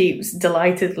that keeps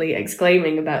delightedly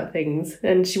exclaiming about things,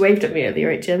 and she waved at me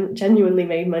earlier. It genuinely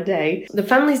made my day. The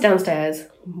family's downstairs,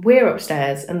 we're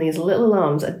upstairs, and these little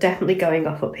alarms are definitely going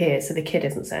off up here, so the kid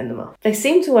isn't setting them off. They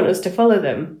seem to want us to follow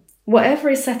them. Whatever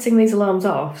is setting these alarms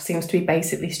off seems to be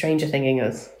basically Stranger Thinging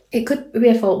us. It could be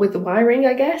a fault with the wiring,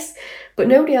 I guess, but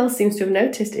nobody else seems to have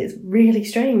noticed. It's really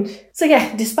strange. So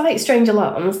yeah, despite strange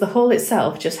alarms, the hall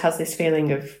itself just has this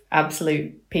feeling of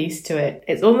absolute peace to it.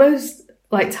 It's almost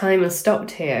like time has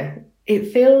stopped here.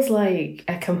 It feels like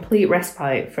a complete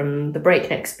respite from the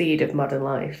breakneck speed of modern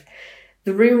life.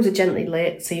 The rooms are gently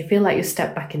lit, so you feel like you've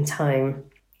stepped back in time.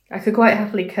 I could quite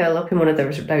happily curl up in one of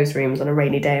those rooms on a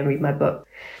rainy day and read my book.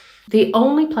 The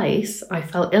only place I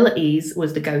felt ill at ease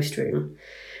was the ghost room.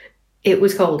 It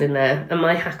was cold in there, and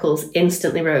my hackles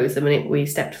instantly rose the minute we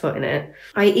stepped foot in it.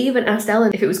 I even asked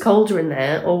Ellen if it was colder in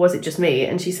there, or was it just me,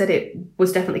 and she said it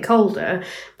was definitely colder,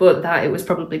 but that it was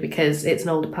probably because it's an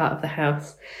older part of the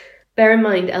house. Bear in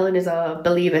mind, Ellen is our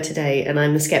believer today, and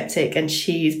I'm the skeptic, and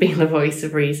she's been the voice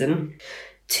of reason.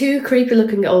 2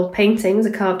 creepy-looking old paintings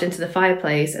are carved into the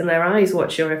fireplace, and their eyes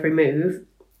watch your every move.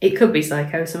 It could be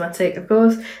psychosomatic, of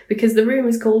course, because the room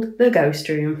is called the ghost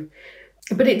room.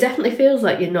 But it definitely feels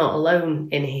like you're not alone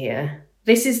in here.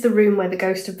 This is the room where the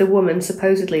ghost of the woman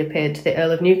supposedly appeared to the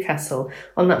Earl of Newcastle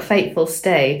on that fateful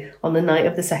stay on the night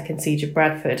of the Second Siege of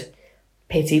Bradford.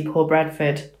 Pity poor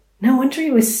Bradford. No wonder he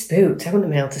was spooked. I wouldn't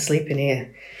have been able to sleep in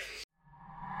here.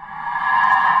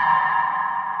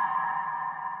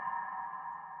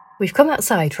 We've come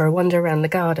outside for a wander around the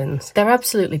gardens. They're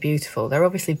absolutely beautiful. They're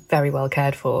obviously very well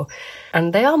cared for.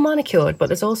 And they are manicured, but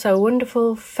there's also a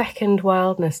wonderful fecund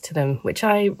wildness to them, which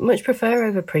I much prefer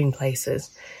over preen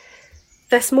places.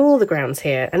 They're small, the grounds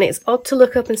here, and it's odd to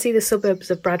look up and see the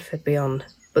suburbs of Bradford beyond.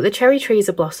 But the cherry trees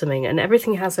are blossoming and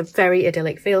everything has a very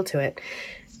idyllic feel to it.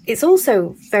 It's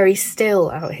also very still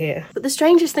out here. But the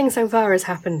strangest thing so far has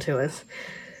happened to us.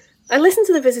 I listened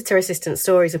to the visitor assistant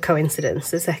stories of coincidence,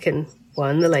 the second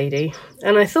one, the lady,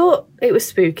 and I thought it was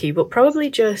spooky, but probably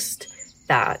just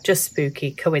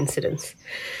spooky coincidence.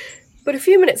 But a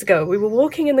few minutes ago, we were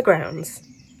walking in the grounds,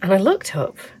 and I looked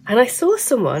up, and I saw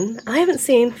someone I haven't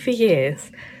seen for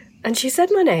years, and she said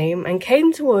my name and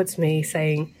came towards me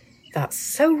saying, "That's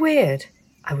so weird.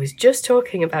 I was just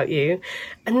talking about you,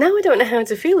 and now I don't know how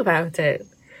to feel about it."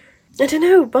 I don't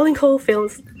know, Bolling Hall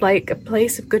feels like a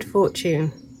place of good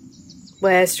fortune,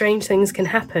 where strange things can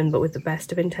happen, but with the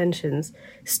best of intentions,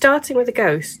 starting with a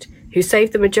ghost who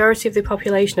saved the majority of the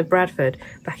population of Bradford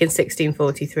back in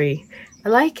 1643. I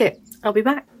like it. I'll be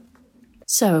back.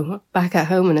 So, back at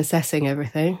home and assessing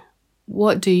everything,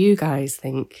 what do you guys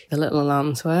think the little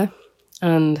alarms were?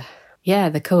 And yeah,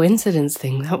 the coincidence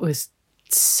thing, that was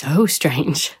so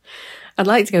strange. I'd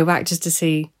like to go back just to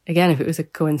see, again, if it was a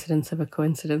coincidence of a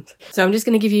coincidence. So I'm going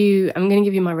to give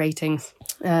you my ratings.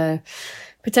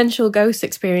 Potential ghost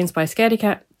experience by Scaredy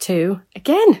Cat 2.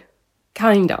 Again,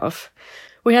 kind of.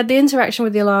 We had the interaction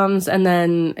with the alarms and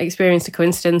then experienced a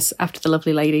coincidence after the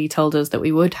lovely lady told us that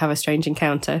we would have a strange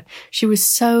encounter. She was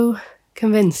so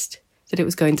convinced that it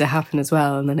was going to happen as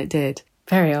well, and then it did.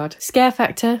 Very odd. Scare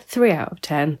factor, 3 out of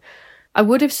 10. I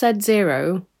would have said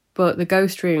 0, but the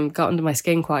ghost room got under my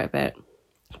skin quite a bit.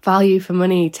 Value for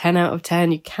money, 10 out of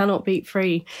 10. You cannot beat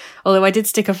free. Although I did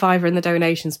stick a £5 in the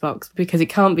donations box because it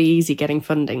can't be easy getting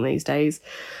funding these days.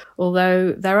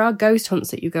 Although there are ghost hunts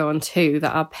that you go on too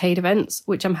that are paid events,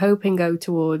 which I'm hoping go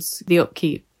towards the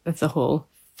upkeep of the hall.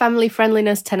 Family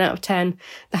friendliness, 10 out of 10.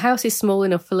 The house is small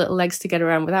enough for little legs to get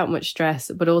around without much stress,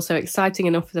 but also exciting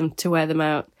enough for them to wear them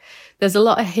out. There's a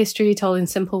lot of history told in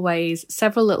simple ways,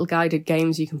 several little guided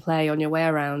games you can play on your way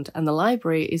around, and the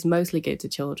library is mostly geared to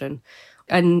children.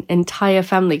 An entire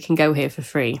family can go here for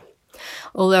free.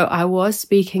 Although I was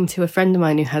speaking to a friend of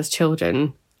mine who has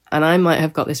children, and I might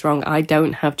have got this wrong. I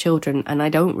don't have children, and I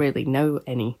don't really know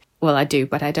any. Well, I do,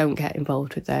 but I don't get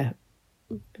involved with their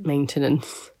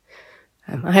maintenance.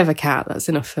 I have a cat, that's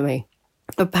enough for me.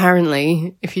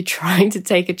 Apparently, if you try to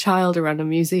take a child around a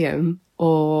museum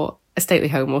or a stately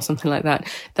home or something like that,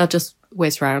 they'll just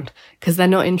whiz round because they're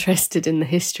not interested in the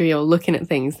history or looking at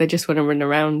things. They just want to run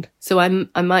around. So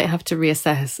I might have to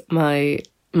reassess my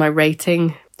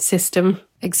rating system.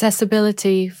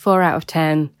 Accessibility, 4 out of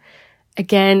 10.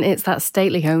 Again, it's that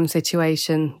stately home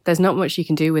situation. There's not much you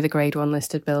can do with a grade 1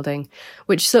 listed building,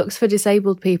 which sucks for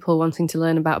disabled people wanting to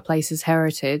learn about a place's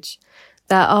heritage.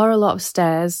 There are a lot of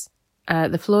stairs,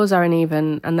 the floors are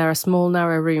uneven, and there are small,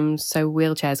 narrow rooms, so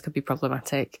wheelchairs could be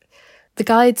problematic. The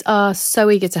guides are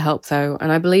so eager to help, though,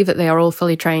 and I believe that they are all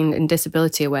fully trained in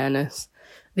disability awareness.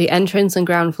 The entrance and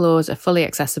ground floors are fully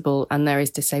accessible, and there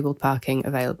is disabled parking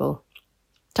available.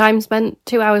 Time spent,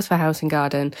 2 hours for house and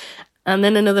garden, and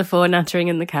then another 4 nattering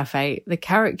in the cafe. The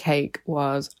carrot cake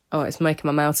was, it's making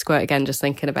my mouth squirt again just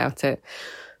thinking about it.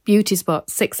 Beauty spot,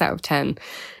 6 out of 10.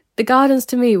 The gardens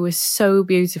to me were so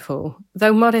beautiful.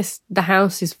 Though modest, the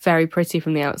house is very pretty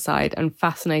from the outside and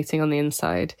fascinating on the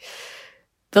inside.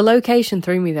 The location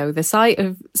threw me though. The sight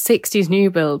of 60s new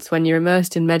builds when you're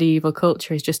immersed in medieval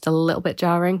culture is just a little bit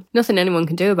jarring. Nothing anyone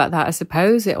can do about that, I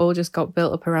suppose. It all just got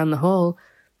built up around the hall.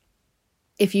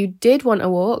 If you did want to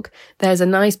walk, there's a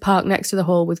nice park next to the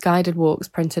hall with guided walks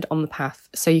printed on the path,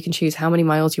 so you can choose how many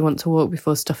miles you want to walk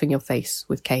before stuffing your face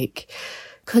with cake.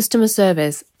 Customer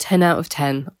service, 10 out of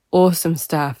 10. Awesome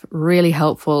staff, really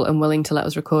helpful and willing to let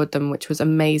us record them, which was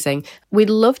amazing. We'd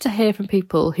love to hear from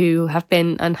people who have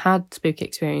been and had spooky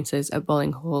experiences at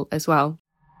Bolling Hall as well.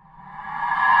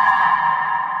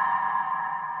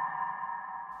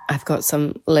 I've got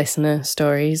some listener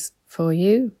stories for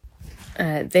you.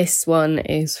 This one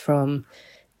is from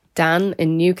Dan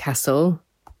in Newcastle,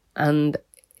 and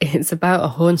it's about a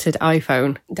haunted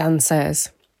iPhone. Dan says,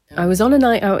 I was on a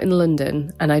night out in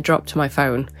London and I dropped my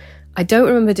phone. I don't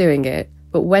remember doing it,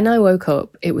 but when I woke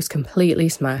up, it was completely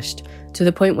smashed, to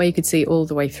the point where you could see all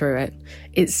the way through it.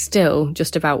 It still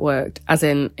just about worked, as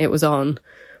in it was on,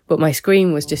 but my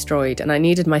screen was destroyed and I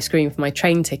needed my screen for my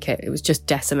train ticket. It was just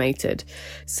decimated.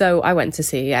 So I went to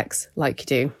CEX, like you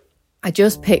do. I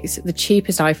just picked the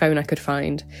cheapest iPhone I could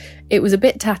find. It was a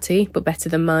bit tatty, but better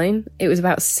than mine. It was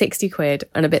about 60 quid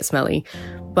and a bit smelly,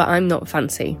 but I'm not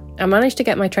fancy. I managed to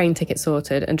get my train ticket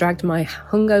sorted and dragged my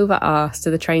hungover arse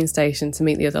to the train station to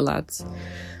meet the other lads.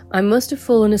 I must have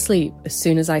fallen asleep as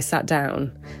soon as I sat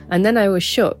down, and then I was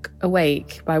shook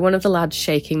awake by one of the lads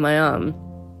shaking my arm.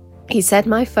 He said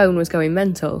my phone was going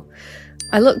mental.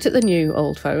 I looked at the new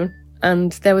old phone,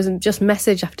 and there was just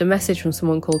message after message from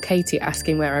someone called Katie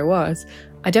asking where I was.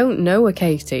 I don't know a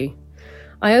Katie.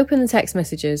 I opened the text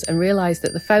messages and realised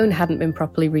that the phone hadn't been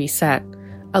properly reset.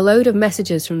 A load of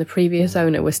messages from the previous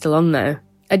owner were still on there.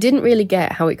 I didn't really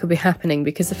get how it could be happening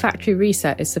because the factory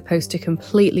reset is supposed to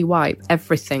completely wipe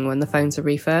everything when the phones are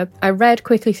refurbed. I read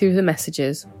quickly through the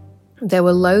messages. There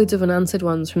were loads of unanswered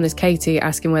ones from this Katie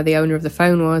asking where the owner of the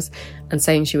phone was and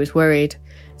saying she was worried.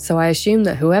 So I assumed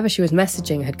that whoever she was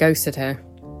messaging had ghosted her.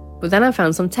 But then I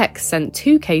found some texts sent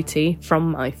to Katie from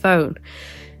my phone.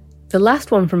 The last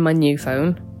one from my new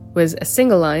phone was a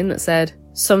single line that said,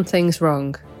 "Something's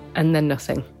wrong," and then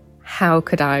nothing. How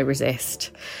could I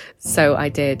resist? So I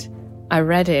did. I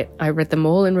read it. I read them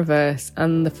all in reverse,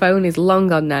 and the phone is long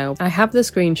gone now. I have the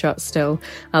screenshots still.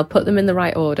 I'll put them in the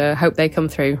right order. Hope they come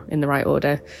through in the right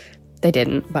order. They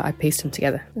didn't, but I pieced them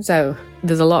together. So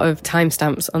there's a lot of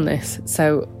timestamps on this.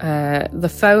 So the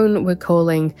phone we're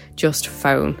calling just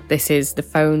phone. This is the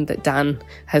phone that Dan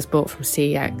has bought from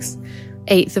CEX.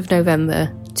 8th of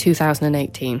November,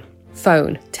 2018.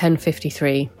 Phone,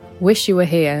 10:53. Wish you were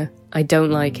here. I don't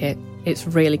like it. It's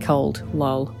really cold,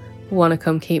 lol. Wanna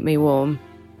come keep me warm.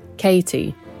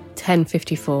 Katie,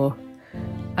 10:54.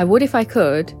 I would if I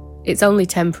could. It's only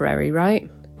temporary, right?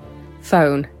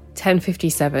 Phone,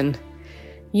 10:57.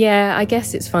 Yeah, I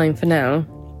guess it's fine for now.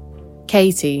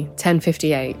 Katie,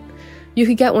 10:58. You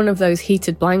could get one of those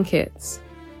heated blankets.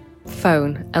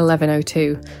 Phone,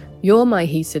 11:02. You're my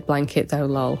heated blanket though,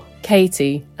 lol.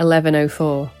 Katie,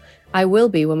 11:04. I will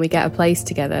be when we get a place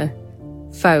together.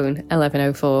 Phone,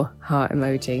 11:04. Heart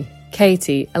emoji.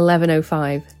 Katie,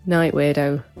 11:05. Night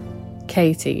weirdo.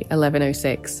 Katie,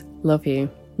 11:06. Love you.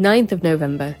 9th of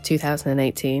November,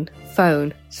 2018.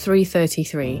 Phone,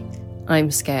 3:33.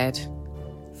 I'm scared.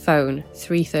 Phone,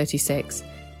 3:36.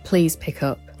 Please pick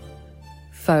up.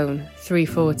 Phone,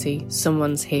 3:40.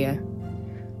 Someone's here.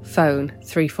 Phone,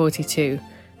 3:42.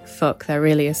 Fuck, there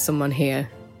really is someone here.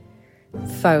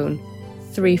 Phone,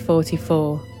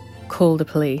 3:44. Call the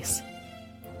police.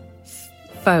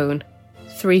 Phone,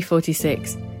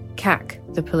 3:46. CAC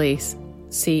the police.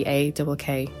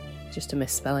 CAKK. Just a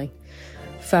misspelling.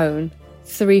 Phone,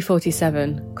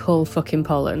 3:47. Call fucking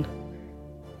pollen.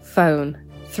 Phone,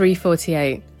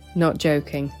 3:48. Not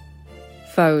joking.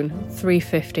 Phone,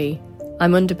 3:50.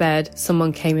 I'm under bed.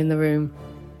 Someone came in the room.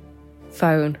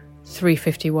 Phone,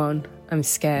 3:51. I'm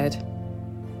scared.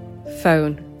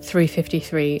 Phone,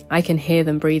 3:53. I can hear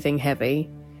them breathing heavy.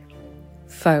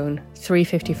 Phone,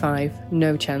 3:55.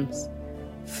 No chance.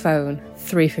 Phone,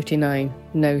 3:59.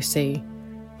 No see.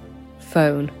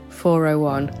 Phone,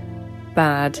 4:01.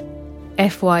 Bad.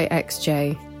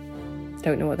 FYXJ.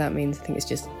 Don't know what that means. I think it's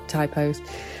just typos.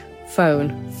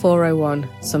 Phone, 4:01.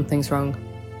 Something's wrong.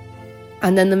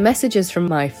 And then the messages from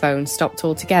my phone stopped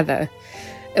altogether.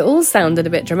 It all sounded a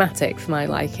bit dramatic for my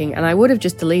liking, and I would have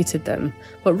just deleted them.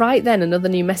 But right then another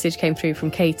new message came through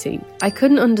from Katie. I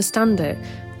couldn't understand it.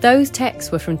 Those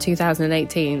texts were from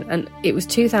 2018, and it was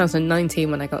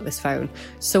 2019 when I got this phone.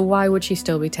 So why would she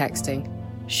still be texting?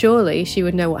 Surely she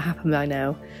would know what happened by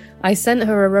now. I sent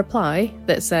her a reply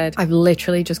that said, I've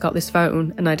literally just got this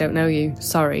phone and I don't know you,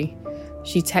 sorry.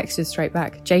 She texted straight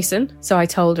back, "Jason?" So I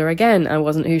told her again I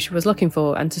wasn't who she was looking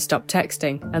for and to stop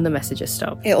texting, and the messages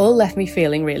stopped. It all left me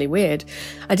feeling really weird.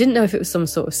 I didn't know if it was some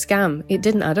sort of scam. It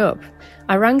didn't add up.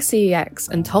 I rang CEX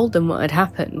and told them what had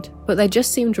happened, but they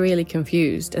just seemed really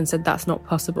confused and said that's not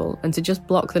possible and to just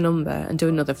block the number and do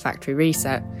another factory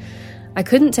reset. I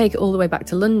couldn't take it all the way back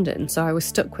to London, so I was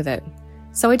stuck with it.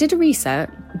 So I did a reset,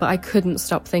 but I couldn't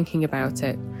stop thinking about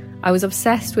it. I was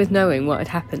obsessed with knowing what had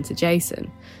happened to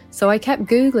Jason, so I kept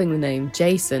Googling the name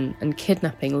Jason and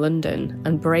kidnapping London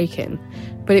and break-in,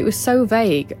 but it was so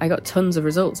vague I got tons of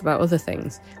results about other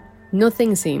things.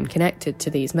 Nothing seemed connected to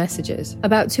these messages.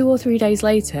 About 2 or 3 days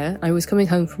later, I was coming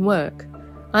home from work.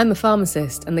 I'm a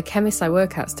pharmacist and the chemist I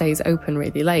work at stays open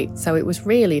really late, so it was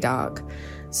really dark.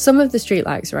 Some of the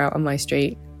streetlights are out on my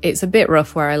street. It's a bit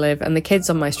rough where I live and the kids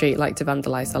on my street like to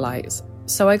vandalise the lights.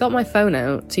 So I got my phone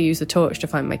out to use the torch to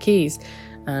find my keys.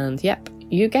 And yep,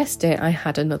 you guessed it, I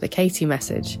had another Katie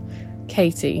message.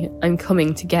 "Katie, I'm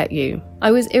coming to get you."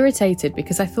 I was irritated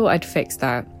because I thought I'd fixed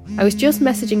that. I was just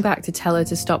messaging back to tell her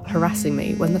to stop harassing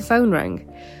me when the phone rang.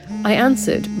 I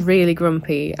answered really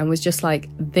grumpy and was just like,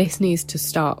 "This needs to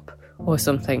stop," or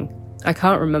something. I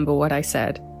can't remember what I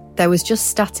said. There was just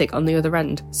static on the other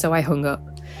end, so I hung up.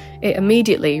 It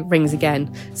immediately rings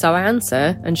again, so I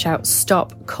answer and shout,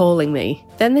 "Stop calling me."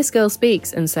 Then this girl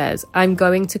speaks and says, "I'm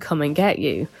going to come and get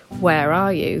you. Where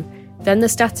are you?" Then the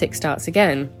static starts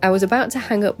again. I was about to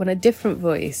hang up when a different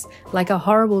voice, like a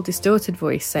horrible distorted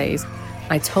voice, says,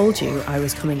 "I told you I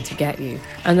was coming to get you."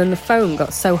 And then the phone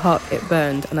got so hot it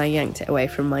burned and I yanked it away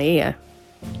from my ear.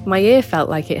 My ear felt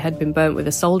like it had been burnt with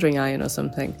a soldering iron or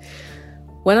something.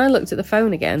 When I looked at the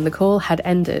phone again, the call had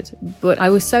ended, but I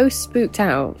was so spooked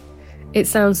out. It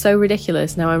sounds so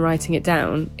ridiculous now I'm writing it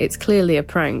down. It's clearly a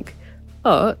prank.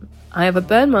 But I have a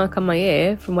burn mark on my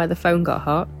ear from where the phone got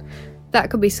hot. That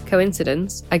could be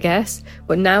coincidence, I guess,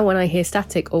 but now when I hear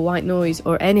static or white noise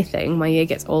or anything, my ear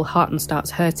gets all hot and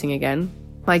starts hurting again.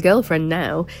 My girlfriend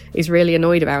now is really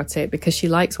annoyed about it because she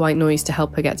likes white noise to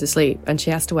help her get to sleep, and she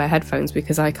has to wear headphones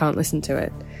because I can't listen to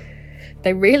it.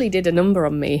 They really did a number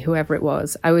on me, whoever it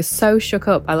was. I was so shook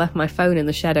up I left my phone in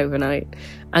the shed overnight,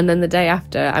 and then the day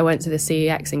after I went to the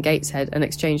CEX in Gateshead and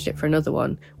exchanged it for another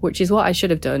one, which is what I should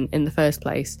have done in the first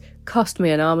place. Cost me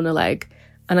an arm and a leg.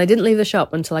 And I didn't leave the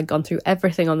shop until I'd gone through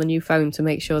everything on the new phone to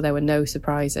make sure there were no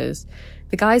surprises.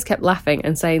 The guys kept laughing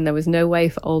and saying there was no way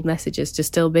for old messages to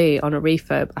still be on a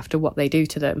refurb after what they do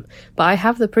to them. But I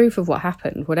have the proof of what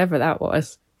happened, whatever that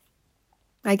was.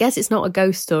 I guess it's not a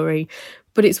ghost story,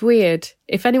 but it's weird.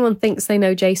 If anyone thinks they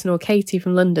know Jason or Katie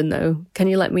from London, though, can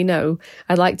you let me know?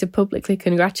 I'd like to publicly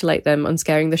congratulate them on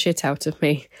scaring the shit out of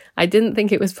me. I didn't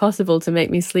think it was possible to make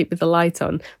me sleep with the light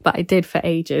on, but I did for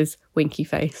ages. Winky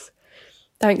face.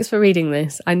 Thanks for reading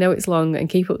this. I know it's long, and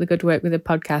keep up the good work with the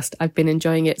podcast. I've been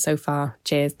enjoying it so far.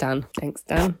 Cheers, Dan. Thanks,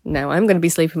 Dan. Now I'm going to be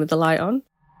sleeping with the light on.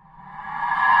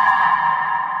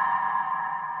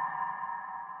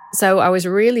 So I was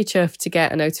really chuffed to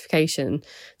get a notification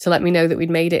to let me know that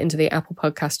we'd made it into the Apple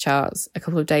Podcast charts a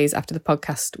couple of days after the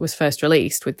podcast was first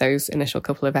released with those initial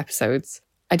couple of episodes.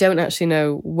 I don't actually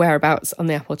know whereabouts on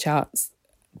the Apple charts,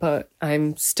 but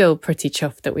I'm still pretty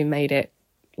chuffed that we made it,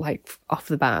 like, off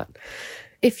the bat.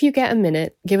 If you get a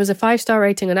minute, give us a 5-star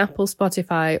rating on Apple,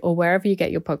 Spotify, or wherever you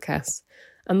get your podcasts.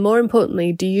 And more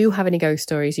importantly, do you have any ghost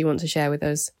stories you want to share with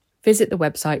us? Visit the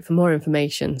website for more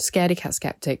information,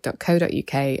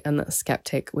 scaredycatskeptic.co.uk, and that's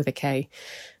skeptic with a K.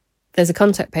 There's a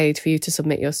contact page for you to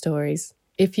submit your stories.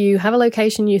 If you have a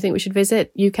location you think we should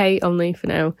visit, UK only for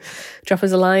now, drop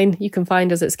us a line. You can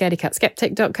find us at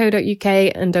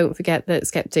scaredycatskeptic.co.uk, and don't forget that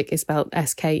skeptic is spelled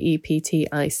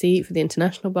SKEPTIC for the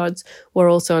international bods.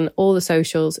 We're also on all the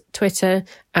socials, Twitter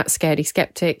at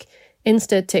scaredyskeptic,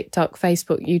 Insta, TikTok,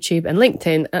 Facebook, YouTube, and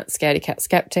LinkedIn at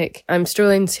scaredycatskeptic. I'm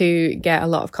struggling to get a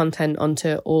lot of content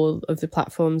onto all of the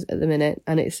platforms at the minute,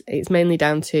 and it's mainly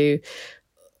down to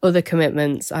other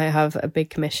commitments. I have a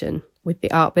big commission with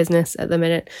the art business at the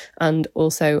minute, and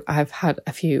also I've had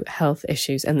a few health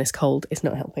issues, and this cold is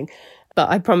not helping. But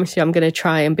I promise you I'm going to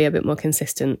try and be a bit more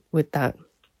consistent with that.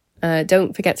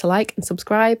 Don't forget to like and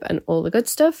subscribe and all the good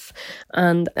stuff,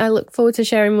 and I look forward to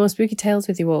sharing more spooky tales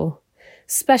with you all.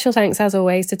 Special thanks, as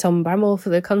always, to Tom Bramwell for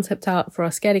the concept art for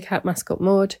our Scaredy Cat mascot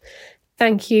Maud.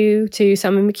 Thank you to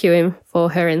Sammy McEwen for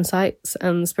her insights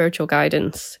and spiritual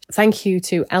guidance. Thank you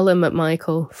to Ella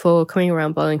McMichael for coming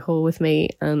around Bolling Hall with me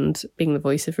and being the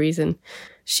voice of reason.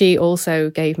 She also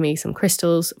gave me some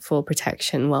crystals for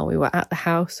protection while we were at the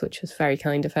house, which was very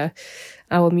kind of her.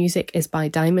 Our music is by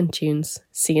Diamond Tunes.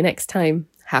 See you next time.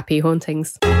 Happy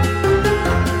hauntings.